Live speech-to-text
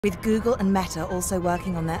With Google and Meta also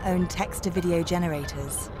working on their own text-to-video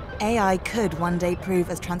generators, AI could one day prove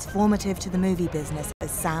as transformative to the movie business as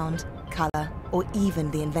sound, color, or even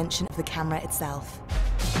the invention of the camera itself.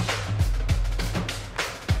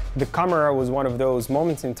 The camera was one of those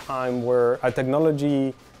moments in time where a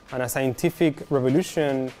technology and a scientific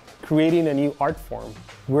revolution creating a new art form.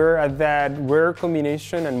 We're at that rare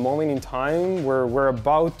combination and moment in time where we're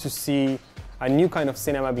about to see a new kind of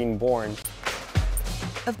cinema being born.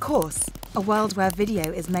 Of course, a world where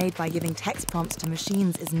video is made by giving text prompts to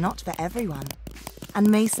machines is not for everyone,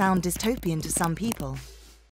 and may sound dystopian to some people.